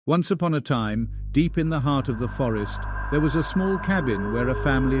Once upon a time, deep in the heart of the forest, there was a small cabin where a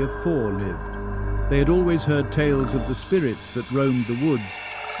family of 4 lived. They had always heard tales of the spirits that roamed the woods,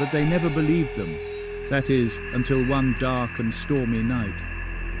 but they never believed them. That is, until one dark and stormy night.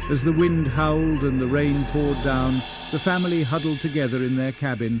 As the wind howled and the rain poured down, the family huddled together in their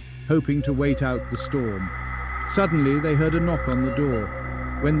cabin, hoping to wait out the storm. Suddenly, they heard a knock on the door.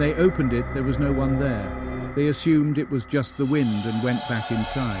 When they opened it, there was no one there. They assumed it was just the wind and went back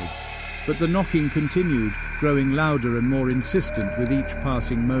inside. But the knocking continued, growing louder and more insistent with each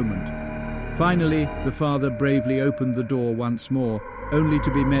passing moment. Finally, the father bravely opened the door once more, only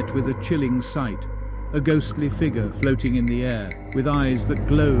to be met with a chilling sight. A ghostly figure floating in the air, with eyes that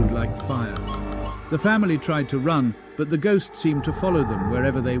glowed like fire. The family tried to run, but the ghost seemed to follow them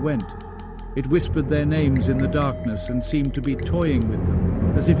wherever they went. It whispered their names in the darkness and seemed to be toying with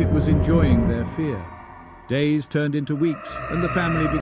them, as if it was enjoying their fear. Days turned into weeks, and the family began